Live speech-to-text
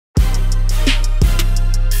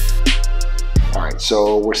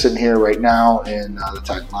So we're sitting here right now in the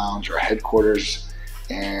Titan Lounge, our headquarters,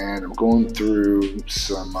 and I'm going through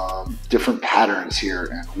some different patterns here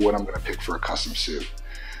and what I'm going to pick for a custom suit.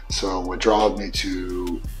 So what drove me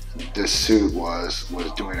to this suit was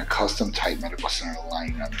doing a custom Titan Medical Center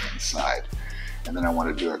lining on the inside. And then I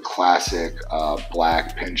want to do a classic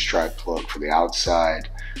black pinstripe look for the outside.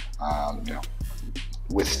 You know,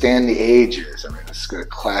 withstand the ages. I mean, it's a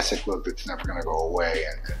classic look that's never going to go away,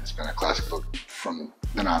 and it's been a classic look from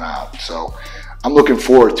then on out. So I'm looking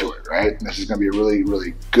forward to it, right? And this is going to be a really,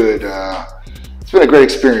 really good, it's been a great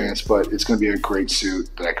experience, but it's going to be a great suit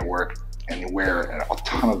that I can work and wear at a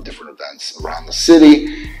ton of different events around the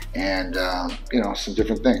city and, you know, some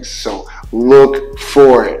different things. So look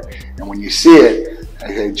for it. And when you see it, I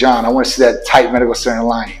say, John, I want to see that Titan Medical Center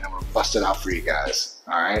lining. I'm going to bust it out for you guys.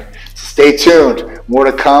 All right, so stay tuned. More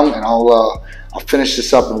to come, and I'll finish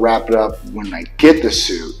this up and wrap it up when I get the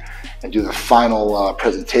suit and do the final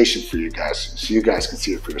presentation for you guys, so you guys can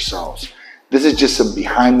see it for yourselves. This is just some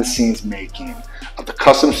behind-the-scenes making of the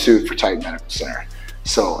custom suit for Titan Medical Center.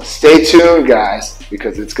 So stay tuned, guys,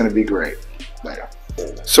 because it's going to be great. Later.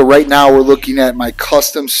 So right now we're looking at my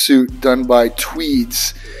custom suit done by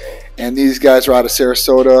Tweeds. And these guys are out of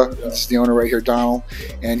Sarasota. This is the owner right here, Donald.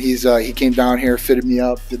 And he came down here, fitted me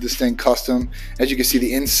up, did this thing custom. As you can see,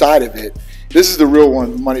 the inside of it, this is the real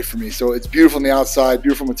one, the money for me. So it's beautiful on the outside,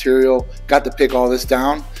 beautiful material. Got to pick all this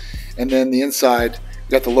down. And then the inside,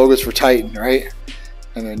 got the logos for Titan, right?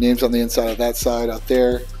 And their names on the inside of that side out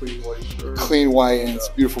there. Clean white shirt. Clean white, and it's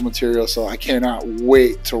beautiful material. So I cannot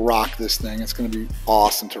wait to rock this thing. It's going to be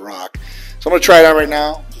awesome to rock. So I'm going to try it out right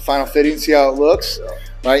now. Final fitting, see how it looks.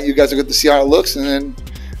 Right, you guys are good to see how it looks, and then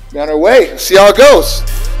be on our way. See how it goes.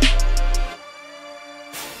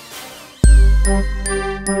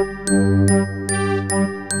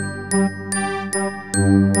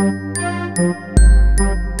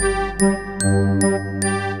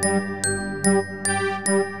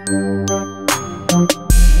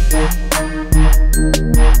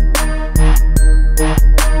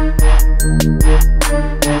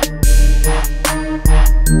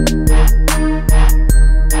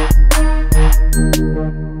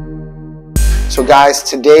 So guys,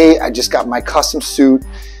 today I just got my custom suit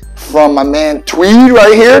from my man Tweed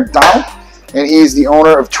right here, Donald, and he's the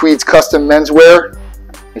owner of Tweed's Custom Menswear.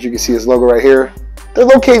 As you can see his logo right here. They're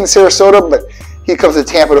located in Sarasota, but he comes to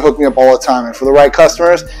Tampa to hook me up all the time. And for the right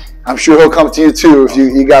customers, I'm sure he'll come to you too if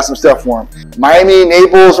you got some stuff for him. Miami,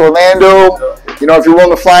 Naples, Orlando, you know, if you're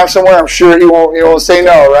willing to fly him somewhere, I'm sure he won't say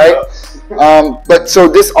no, right? But so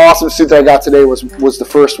this awesome suit that I got today was the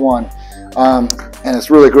first one. And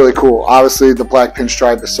it's really, really cool. Obviously, the black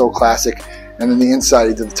pinstripe is so classic. And then the inside,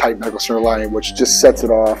 he did the Titan Medical Center lining, which just sets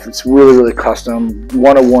it off. It's really, really custom,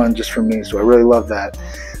 one-of-one just for me. So I really love that.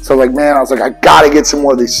 So like, man, I was like, I got to get some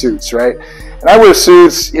more of these suits, right? And I wear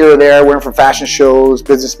suits here or there. I wear them for fashion shows,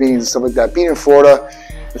 business meetings, and stuff like that. Being in Florida,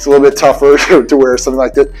 it's a little bit tougher to wear something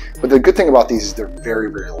like that. But the good thing about these is they're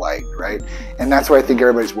very, very light, right? And that's what I think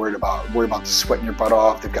everybody's worried about sweating your butt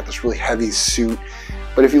off. They've got this really heavy suit.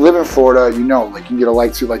 But if you live in Florida, you know, like you can get a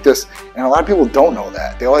light suit like this. And a lot of people don't know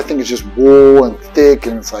that. They all think it's just wool and thick,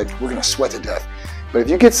 and it's like, we're going to sweat to death. But if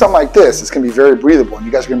you get something like this, it's going to be very breathable, and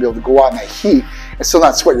you guys are going to be able to go out in that heat and still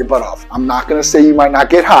not sweat your butt off. I'm not going to say you might not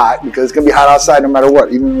get hot, because it's going to be hot outside no matter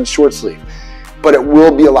what, even in a short sleeve. But it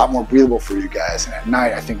will be a lot more breathable for you guys. And at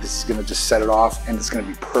night, I think this is going to just set it off, and it's going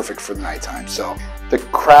to be perfect for the nighttime. So the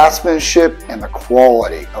craftsmanship and the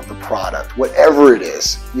quality of the product, whatever it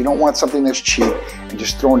is, you don't want something that's cheap and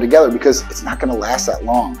just thrown together, because it's not going to last that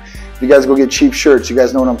long. If you guys go get cheap shirts, you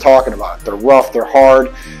guys know what I'm talking about. They're rough, they're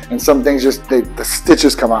hard, and some things just, the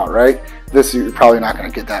stitches come out, right? This, you're probably not going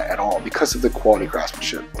to get that at all because of the quality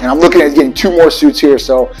craftsmanship. And I'm looking at getting 2 more suits here,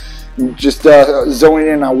 so just zoning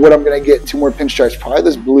in on what I'm going to get. 2 more pinstripes, probably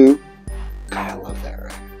this blue. God, I love that,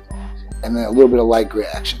 right? And then a little bit of light gray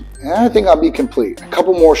action. And I think I'll be complete. A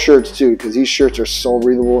couple more shirts too, because these shirts are so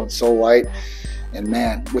breathable and so light. And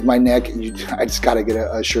man, with my neck, I just got to get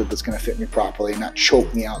a shirt that's going to fit me properly and not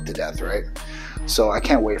choke me out to death, right? So I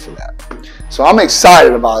can't wait for that. So I'm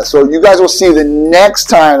excited about it. So you guys will see the next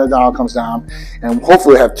time that Donald comes down, and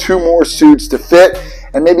hopefully have 2 more suits to fit.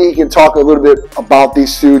 And maybe he can talk a little bit about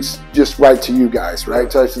these suits just right to you guys, right?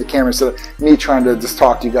 To the camera, instead of me trying to just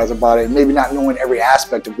talk to you guys about it, and maybe not knowing every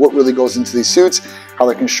aspect of what really goes into these suits, how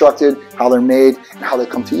they're constructed, how they're made, and how they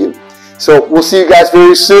come to you. So we'll see you guys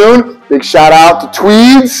very soon. Big shout out to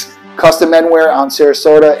Tweeds Custom Menwear out in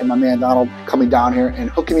Sarasota, and my man Donald coming down here and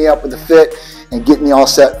hooking me up with the fit and getting me all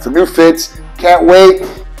set for new fits. Can't wait.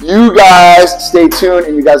 You guys stay tuned,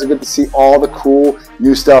 and you guys are good to see all the cool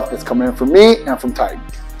new stuff that's coming in from me and from Titan.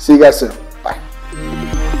 See you guys soon.